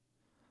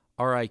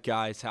All right,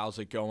 guys, how's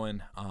it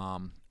going?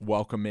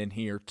 Welcome in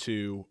here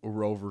to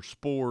Rover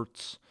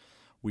Sports.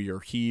 We are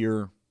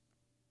here.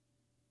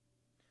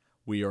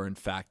 We are in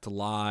fact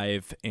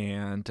live,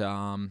 and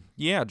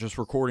just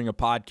recording a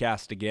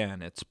podcast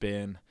again. It's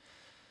been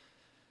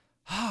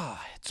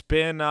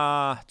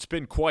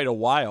quite a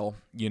while.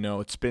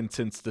 It's been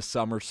since the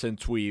summer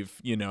since we've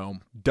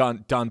done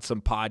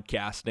some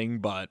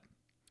podcasting, but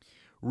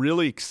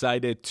really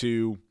excited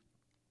to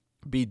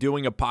be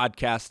doing a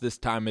podcast this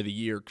time of the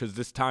year because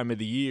this time of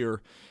the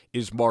year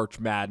is March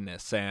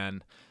Madness.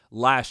 And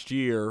last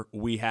year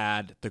we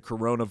had the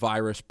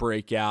coronavirus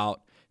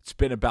breakout. It's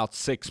been about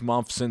 6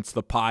 months since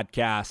the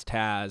podcast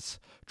has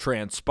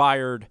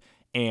transpired,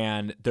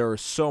 and there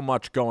is so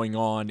much going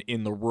on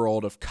in the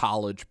world of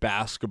college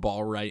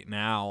basketball right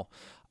now.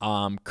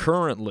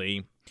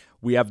 Currently,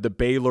 we have the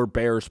Baylor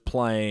Bears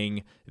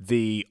playing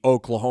the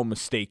Oklahoma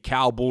State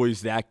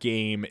Cowboys. That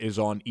game is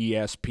on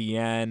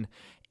ESPN.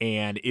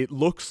 And it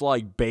looks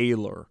like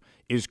Baylor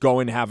is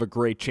going to have a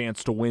great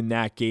chance to win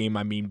that game.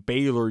 I mean,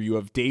 Baylor, you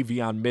have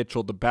Davion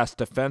Mitchell, the best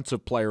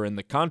defensive player in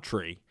the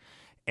country.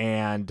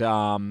 And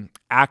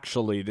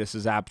actually, this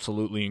is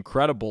absolutely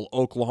incredible.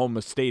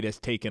 Oklahoma State has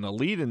taken a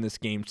lead in this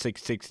game,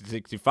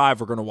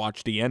 66-65. We're going to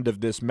watch the end of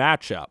this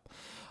matchup.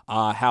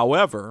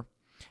 However,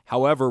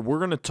 we're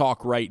going to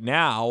talk right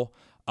now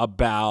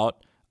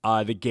about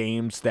the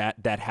games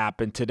that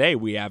happened today.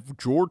 We have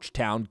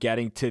Georgetown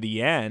getting to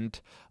the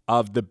end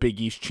of the Big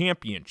East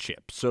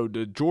Championship. So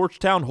the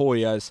Georgetown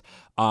Hoyas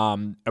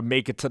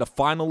make it to the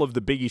final of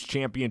the Big East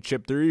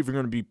Championship. They're even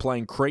going to be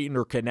playing Creighton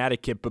or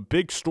Connecticut. But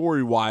big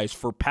story-wise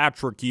for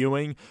Patrick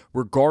Ewing,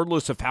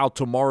 regardless of how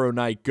tomorrow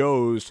night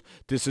goes,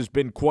 this has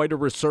been quite a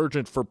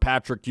resurgence for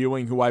Patrick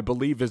Ewing, who I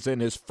believe is in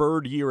his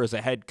third year as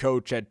a head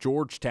coach at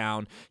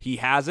Georgetown. He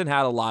hasn't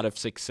had a lot of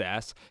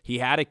success. He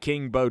had a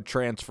Kingbo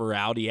transfer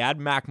out. He had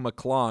Mac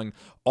McClung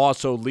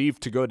also leave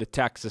to go to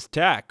Texas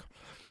Tech.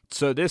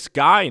 So this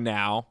guy,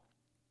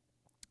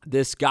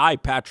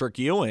 Patrick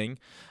Ewing,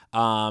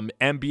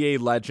 NBA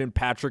legend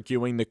Patrick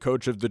Ewing, the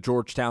coach of the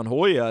Georgetown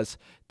Hoyas,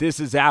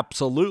 this is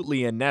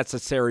absolutely a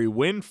necessary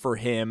win for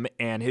him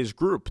and his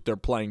group. They're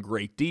playing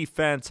great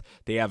defense.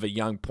 They have a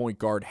young point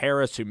guard,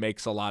 Harris, who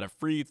makes a lot of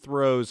free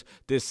throws.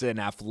 This is an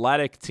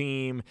athletic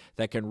team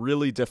that can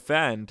really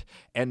defend.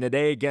 And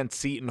today against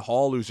Seton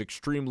Hall, who's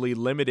extremely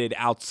limited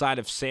outside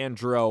of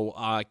Sandro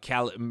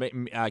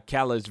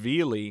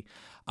Kalashvili,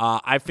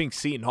 I think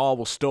Seton Hall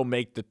will still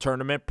make the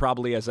tournament,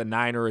 probably as a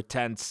 9 or a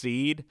 10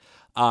 seed.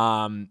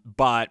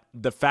 But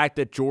the fact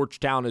that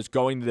Georgetown is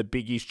going to the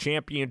Big East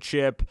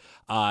Championship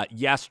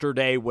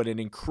yesterday with an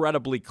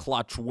incredibly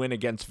clutch win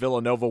against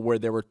Villanova, where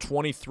they were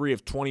 23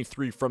 of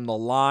 23 from the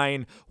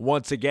line.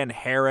 Once again,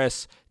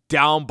 Harris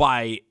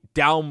the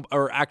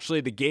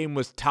game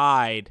was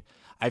tied.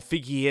 I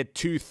think he hit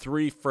 2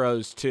 free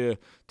throws to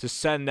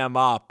send them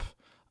up.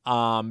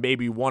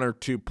 Maybe 1 or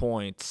 2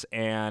 points,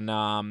 and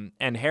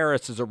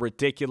Harris is a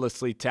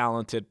ridiculously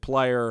talented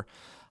player,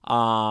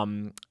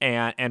 and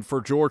for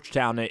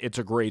Georgetown, it's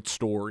a great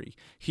story.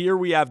 Here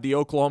we have the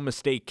Oklahoma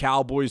State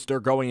Cowboys.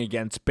 They're going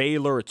against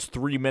Baylor. It's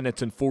 3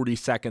 minutes and 40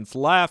 seconds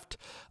left.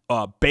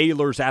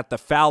 Baylor's at the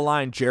foul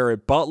line,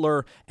 Jared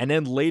Butler, and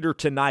then later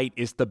tonight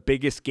is the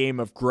biggest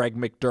game of Greg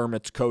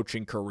McDermott's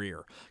coaching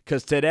career.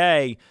 Because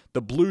today,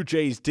 the Blue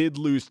Jays did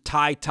lose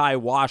Ty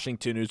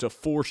Washington, who's a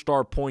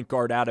 4-star point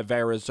guard out of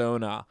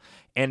Arizona.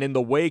 And in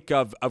the wake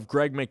of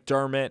Greg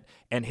McDermott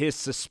and his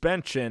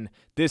suspension,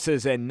 this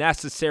is a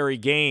necessary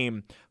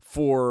game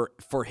for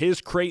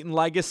his Creighton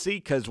legacy,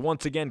 because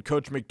once again,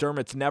 Coach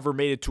McDermott's never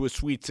made it to a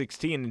Sweet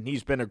 16, and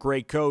he's been a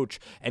great coach,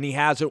 and he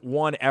hasn't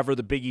won ever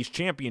the Big East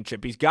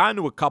Championship. He's gotten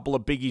to a couple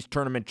of Big East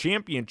tournament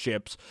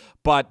championships,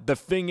 but the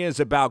thing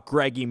is about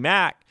Greggy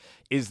Mack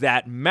is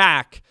that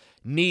Mack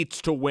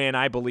needs to win,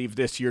 I believe,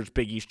 this year's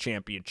Big East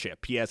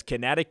Championship. He has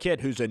Connecticut,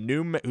 who's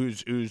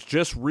who's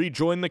just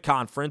rejoined the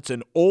conference,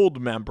 an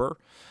old member,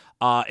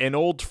 an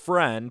old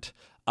friend.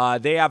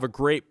 They have a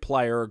great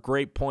player, a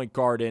great point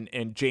guard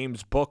in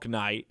James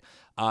Bouknight.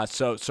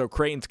 So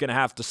Creighton's going to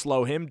have to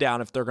slow him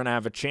down if they're going to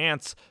have a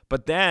chance.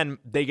 But then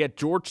they get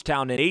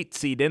Georgetown an 8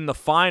 seed in the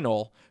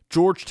final.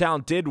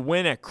 Georgetown did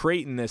win at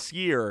Creighton this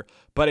year,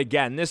 but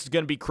again, this is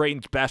going to be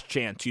Creighton's best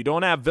chance. You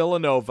don't have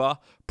Villanova.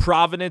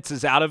 Providence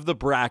is out of the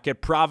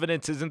bracket.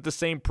 Providence isn't the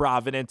same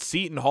Providence.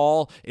 Seton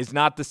Hall is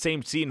not the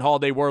same Seton Hall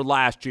they were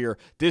last year.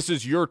 This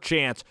is your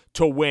chance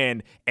to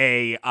win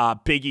a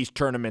Big East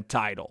tournament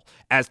title.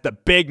 As the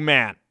big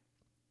man,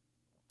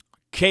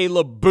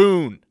 Caleb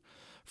Boone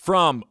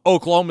from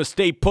Oklahoma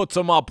State, puts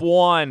them up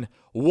 1.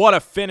 What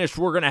a finish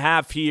we're going to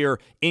have here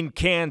in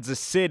Kansas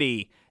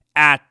City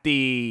at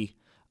the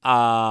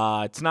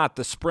it's not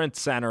the Sprint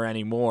Center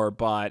anymore,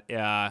 but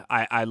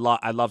I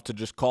love to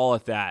just call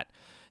it that.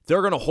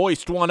 They're going to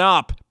hoist one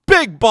up.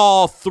 Big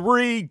ball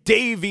 3.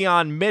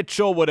 Davion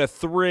Mitchell with a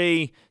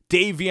 3.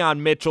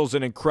 Davion Mitchell's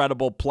an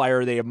incredible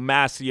player. They have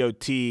MaCio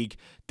Teague.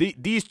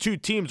 These two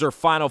teams are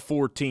Final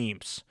Four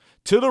teams.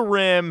 To the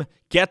rim,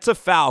 gets a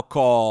foul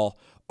call.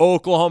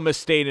 Oklahoma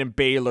State and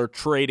Baylor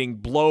trading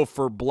blow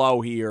for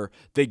blow here.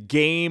 The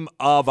game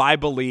of, I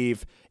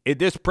believe,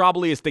 this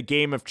probably is the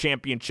game of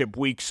championship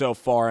week so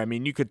far. I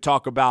mean, you could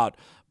talk about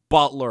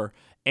Butler,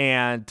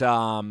 and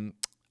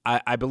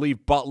I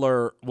believe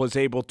Butler was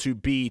able to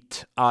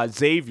beat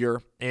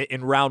Xavier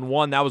in round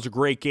one. That was a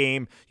great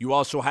game. You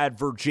also had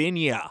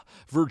Virginia.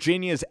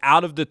 Virginia's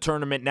out of the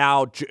tournament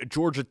now.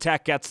 Georgia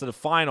Tech gets to the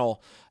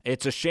final.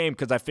 It's a shame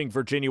because I think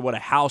Virginia would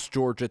have housed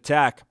Georgia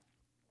Tech.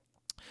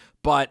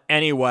 But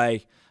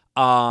anyway,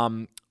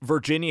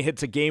 Virginia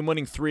hits a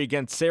game-winning 3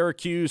 against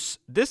Syracuse.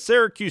 This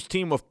Syracuse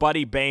team with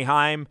Buddy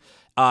Boeheim,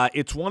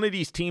 it's one of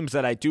these teams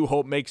that I do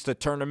hope makes the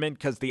tournament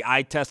because the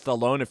eye test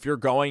alone, if you're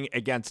going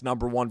against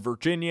number 1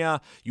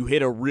 Virginia, you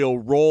hit a real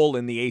roll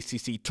in the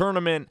ACC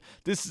tournament.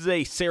 This is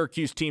a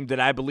Syracuse team that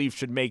I believe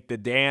should make the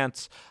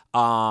dance.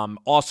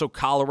 Also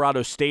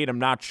Colorado State, I'm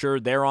not sure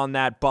they're on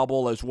that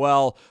bubble as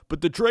well,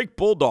 but the Drake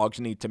Bulldogs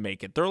need to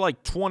make it. They're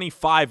like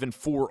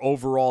 25-4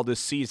 overall this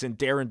season.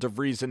 Darren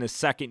DeVries in his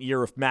second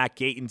year if Matt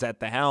Gaten's at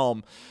the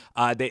helm.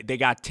 They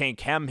got Tank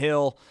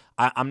Hemhill.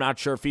 I'm not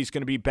sure if he's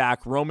going to be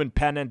back. Roman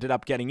Penn ended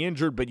up getting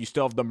injured, but you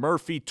still have the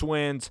Murphy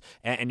twins,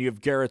 and you have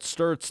Garrett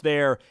Sturtz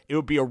there. It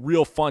would be a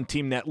real fun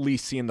team to at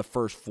least see in the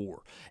first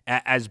 4.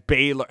 As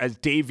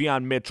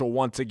Davion Mitchell,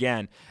 once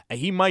again,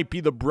 he might be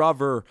the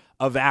brother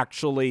of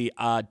actually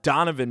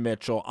Donovan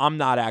Mitchell. I'm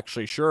not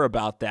actually sure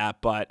about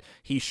that, but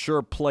he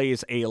sure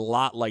plays a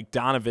lot like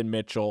Donovan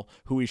Mitchell,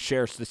 who he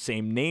shares the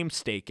same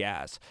namesake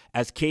as.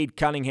 As Cade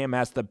Cunningham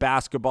has the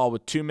basketball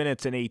with 2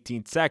 minutes and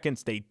 18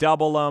 seconds, they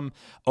double him.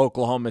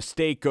 Oklahoma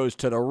State goes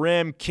to the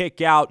rim, kick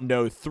out,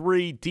 no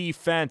 3,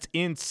 defense,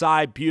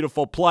 inside,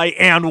 beautiful play,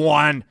 and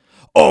 1.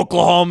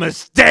 Oklahoma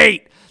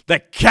State, the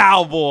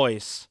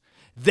Cowboys,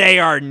 they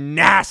are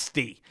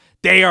nasty.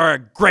 They are a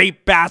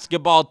great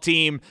basketball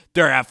team.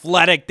 They're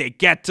athletic. They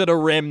get to the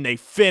rim. They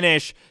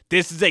finish.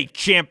 This is a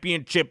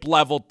championship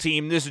level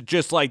team. This is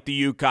just like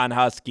the UConn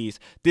Huskies.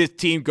 This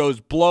team goes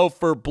blow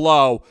for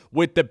blow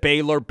with the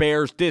Baylor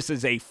Bears. This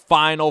is a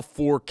Final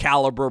Four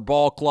caliber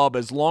ball club.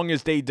 As long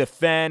as they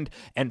defend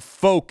and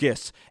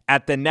focus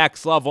at the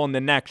next level in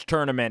the next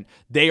tournament,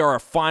 they are a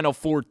Final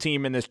Four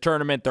team in this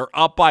tournament. They're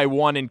up by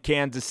 1 in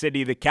Kansas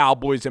City. The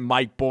Cowboys and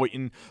Mike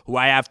Boynton, who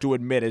I have to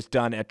admit has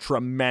done a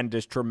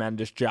tremendous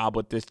job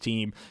with this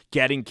team,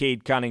 getting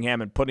Cade Cunningham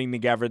and putting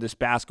together this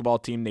basketball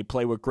team. They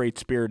play with great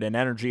spirit and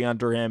energy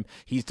under him.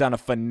 He's done a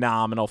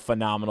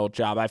phenomenal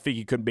job. I think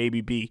he could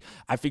maybe be,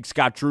 I think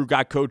Scott Drew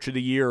got Coach of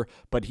the Year,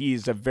 but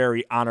he's a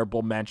very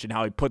honorable mention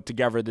how he put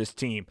together this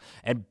team.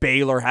 And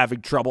Baylor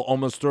having trouble,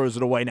 almost throws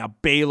it away. Now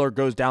Baylor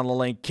goes down the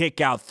lane,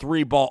 kick out,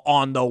 3 ball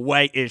on the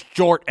way is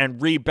short,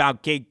 and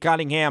rebound Cade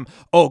Cunningham.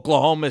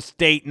 Oklahoma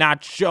State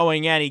not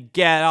showing any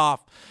get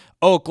off.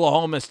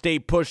 Oklahoma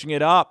State pushing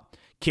it up.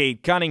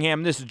 Cade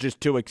Cunningham, this is just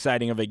too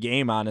exciting of a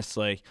game,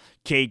 honestly.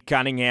 Cade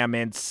Cunningham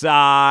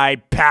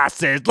inside,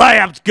 passes,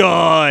 layup's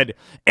good,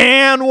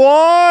 and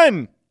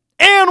 1!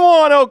 And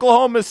 1,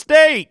 Oklahoma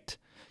State!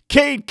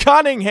 Cade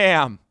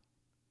Cunningham,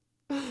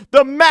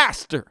 the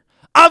master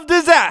of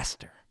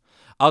disaster.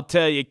 I'll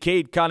tell you,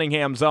 Cade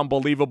Cunningham's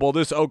unbelievable.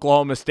 This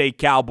Oklahoma State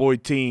Cowboy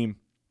team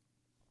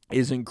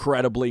is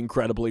incredibly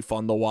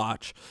fun to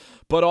watch.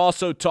 But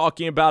also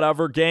talking about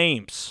other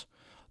games.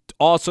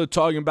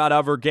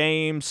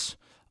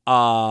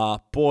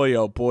 Boy,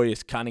 oh boy,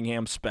 is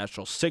Cunningham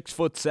special.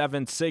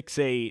 6'7",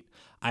 6'8".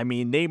 I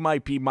mean, they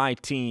might be my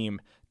team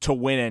to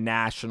win a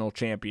national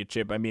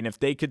championship. I mean, if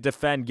they could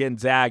defend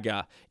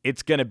Gonzaga,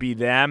 it's going to be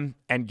them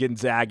and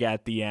Gonzaga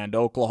at the end,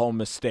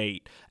 Oklahoma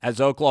State.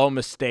 As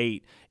Oklahoma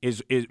State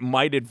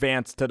might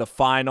advance to the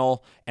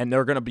final, and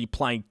they're going to be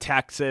playing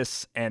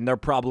Texas, and they're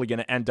probably going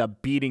to end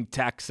up beating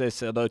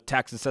Texas, although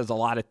Texas has a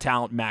lot of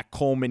talent. Matt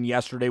Coleman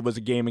yesterday was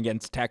a game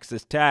against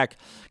Texas Tech,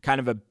 kind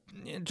of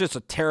just a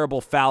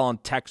terrible foul on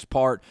Tech's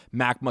part.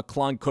 Mac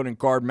McClung couldn't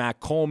guard Matt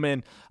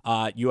Coleman.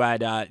 You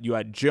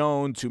had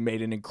Jones, who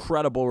made an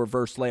incredible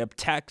reverse layup.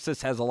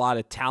 Texas has a lot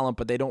of talent,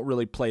 but they don't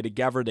really play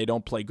together. They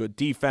don't play good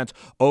defense.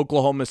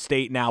 Oklahoma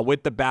State now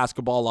with the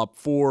basketball up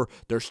 4.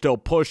 They're still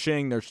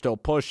pushing.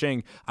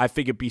 I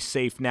think it'd be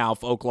safe now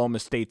if Oklahoma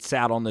State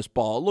sat on this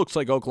ball. It looks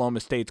like Oklahoma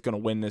State's going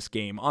to win this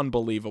game.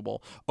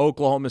 Unbelievable.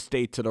 Oklahoma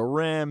State to the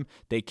rim.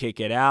 They kick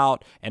it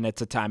out, and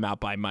it's a timeout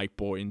by Mike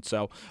Boynton.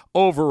 So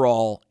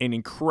overall, an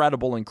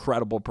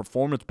incredible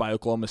performance by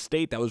Oklahoma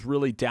State that was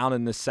really down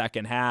in the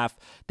second half.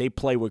 They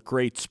play with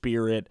great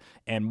spirit,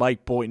 and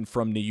Mike Boynton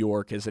from New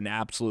York is an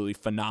absolutely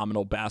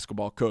phenomenal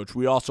basketball coach.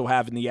 We also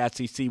have in the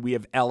SEC, we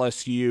have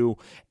LSU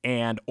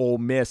and Ole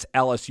Miss.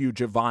 LSU,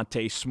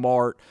 Javonte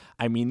Smart.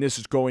 I mean, this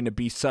is going to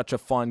be such a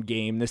fun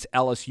game. This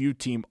LSU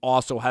team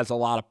also has a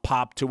lot of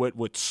pop to it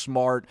with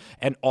Smart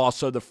and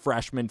also the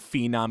freshman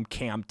phenom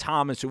Cam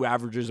Thomas, who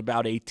averages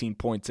about 18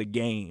 points a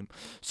game.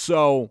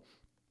 So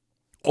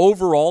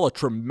overall, a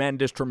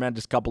tremendous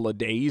couple of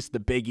days. The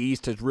Big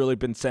East has really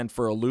been sent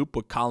for a loop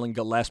with Colin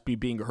Gillespie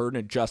being hurt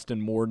and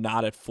Justin Moore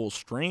not at full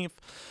strength.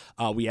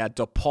 We had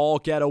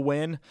DePaul get a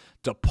win.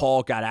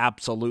 DePaul got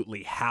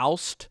absolutely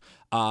housed.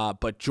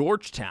 But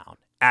Georgetown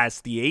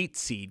as the 8th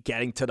seed,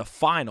 getting to the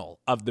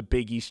final of the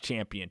Big East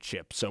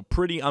Championship. So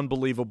pretty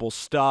unbelievable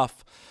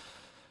stuff.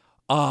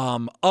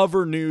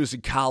 Other news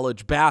in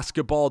college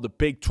basketball, the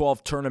Big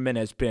 12 tournament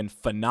has been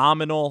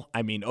phenomenal.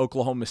 I mean,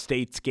 Oklahoma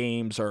State's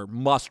games are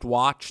must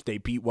watch. They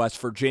beat West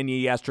Virginia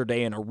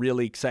yesterday in a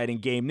really exciting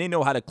game. They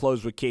know how to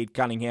close with Cade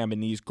Cunningham,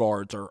 and these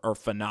guards are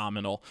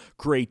phenomenal.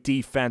 Great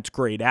defense,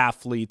 great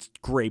athletes,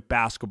 great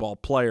basketball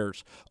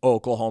players.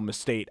 Oklahoma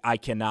State, I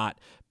cannot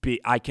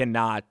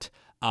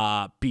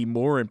be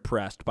more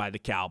impressed by the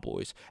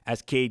Cowboys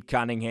as Cade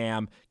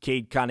Cunningham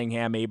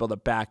able to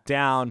back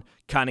down.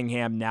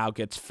 Cunningham now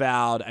gets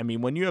fouled. I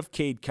mean, when you have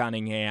Cade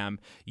Cunningham,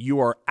 you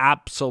are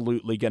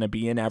absolutely going to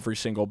be in every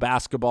single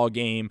basketball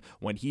game.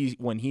 When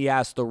he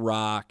has the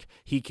rock,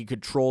 he can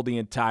control the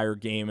entire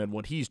game, and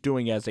what he's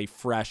doing as a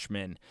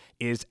freshman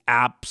is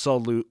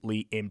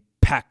absolutely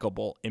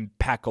impeccable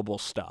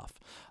stuff.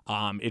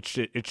 It's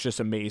just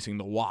amazing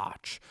to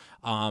watch.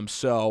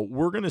 So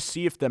we're going to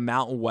see if the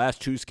Mountain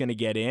West, who's going to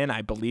get in.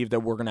 I believe that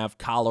we're going to have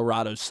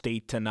Colorado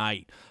State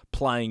tonight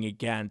playing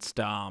against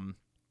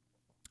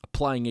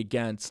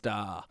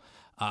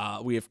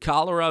we have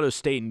Colorado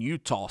State and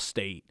Utah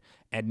State,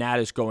 and that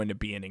is going to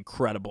be an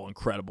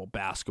incredible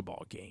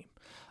basketball game.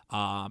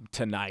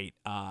 Tonight,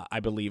 I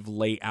believe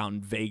late out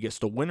in Vegas.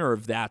 The winner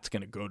of that's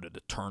going to go to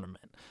the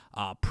tournament,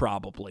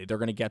 probably. They're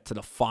going to get to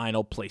the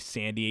final, play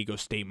San Diego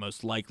State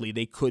most likely.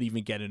 They could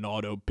even get an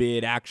auto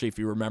bid. Actually, if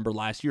you remember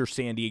last year,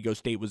 San Diego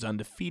State was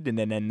undefeated,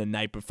 and then the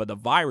night before the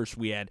virus,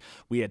 we had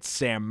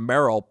Sam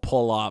Merrill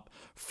pull up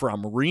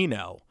from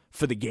Reno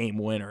for the game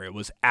winner. It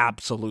was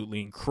absolutely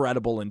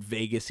incredible in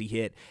Vegas. He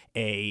hit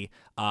a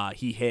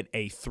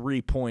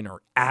 3-pointer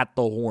at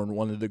the horn,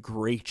 one of the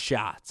great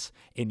shots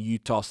in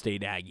Utah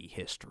State Aggie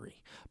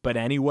history. But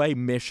anyway,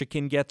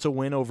 Michigan gets a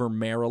win over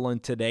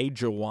Maryland today.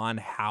 Juwan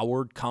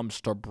Howard comes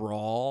to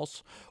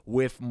brawls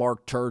with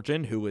Mark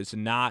Turgeon, who is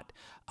not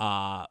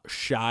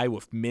shy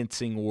with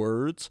mincing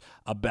words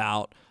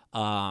about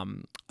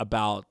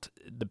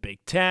the Big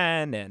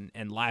Ten,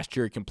 and last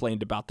year he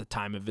complained about the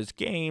time of his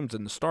games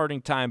and the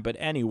starting time. But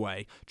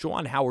anyway,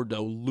 Juwan Howard,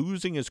 though,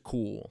 losing his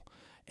cool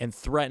and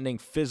threatening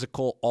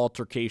physical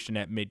altercation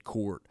at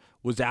midcourt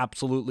was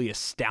absolutely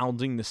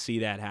astounding to see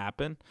that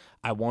happen.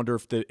 I wonder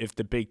if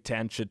the Big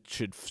Ten should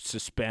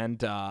suspend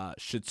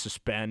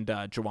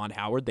Juwan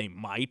Howard. They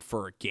might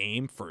for a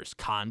game for his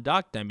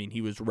conduct. I mean,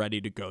 he was ready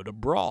to go to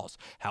brawls.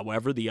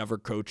 However, the other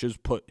coaches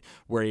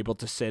were able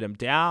to sit him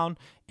down,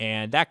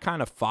 and that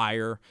kind of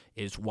fire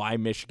is why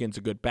Michigan's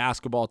a good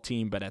basketball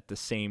team. But at the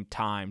same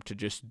time, to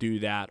just do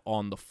that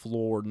on the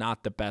floor,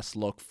 not the best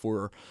look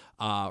for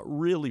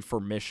really for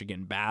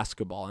Michigan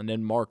basketball. And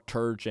then Mark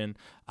Turgeon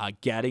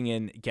getting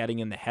in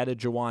the head of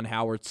Juwan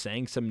Howard,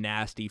 saying some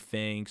nasty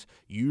things.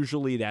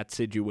 Usually that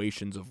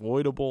situation's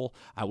avoidable.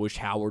 I wish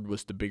Howard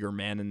was the bigger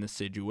man in the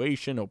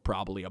situation. He'll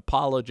probably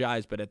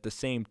apologize, but at the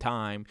same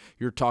time,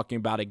 you're talking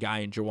about a guy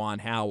in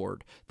Juwan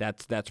Howard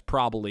that's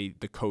probably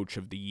the coach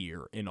of the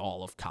year in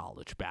all of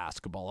college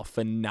basketball. A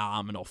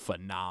phenomenal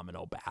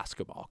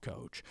basketball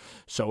coach.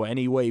 So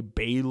anyway,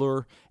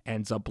 Baylor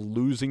ends up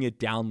losing it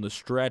down the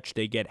stretch.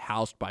 They get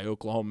housed by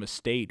Oklahoma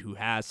State, who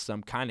has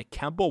some kind of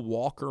Kemba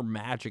Walker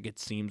magic, it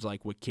seems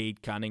like, with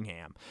Cade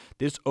Cunningham.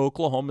 This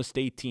Oklahoma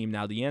State team,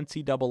 now the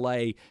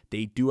NCAA,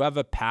 they do have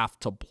a path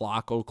to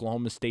block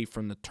Oklahoma State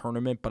from the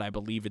tournament, but I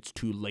believe it's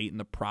too late in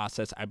the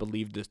process. I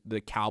believe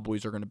the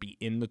Cowboys are going to be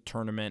in the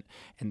tournament,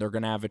 and they're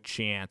going to have a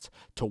chance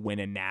to win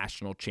a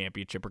national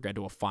championship or get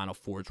to a Final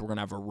Four. We're going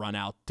to have a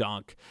run-out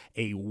dunk,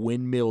 a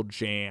windmill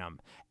jam,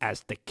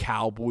 as the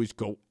Cowboys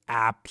go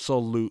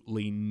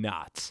absolutely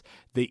nuts.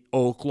 The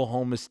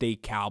Oklahoma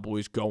State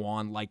Cowboys go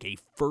on like a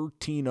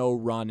 13-0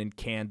 run in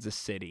Kansas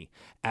City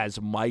as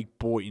Mike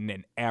Boynton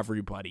and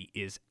everybody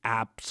is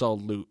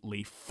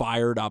absolutely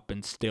fired up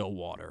in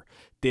Stillwater.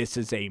 This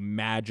is a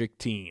magic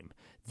team.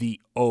 The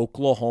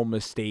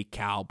Oklahoma State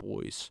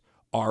Cowboys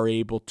are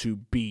able to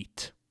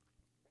beat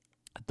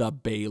the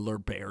Baylor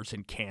Bears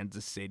in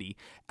Kansas City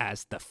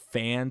as the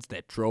fans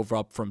that drove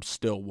up from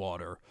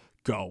Stillwater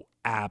go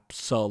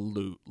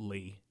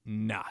absolutely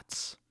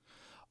nuts.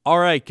 All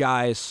right,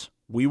 guys,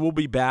 we will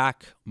be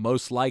back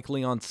most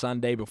likely on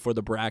Sunday before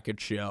the bracket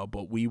show,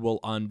 but we will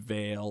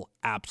unveil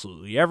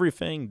absolutely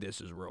everything.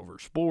 This is Rover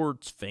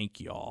Sports. Thank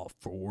you all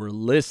for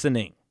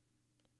listening.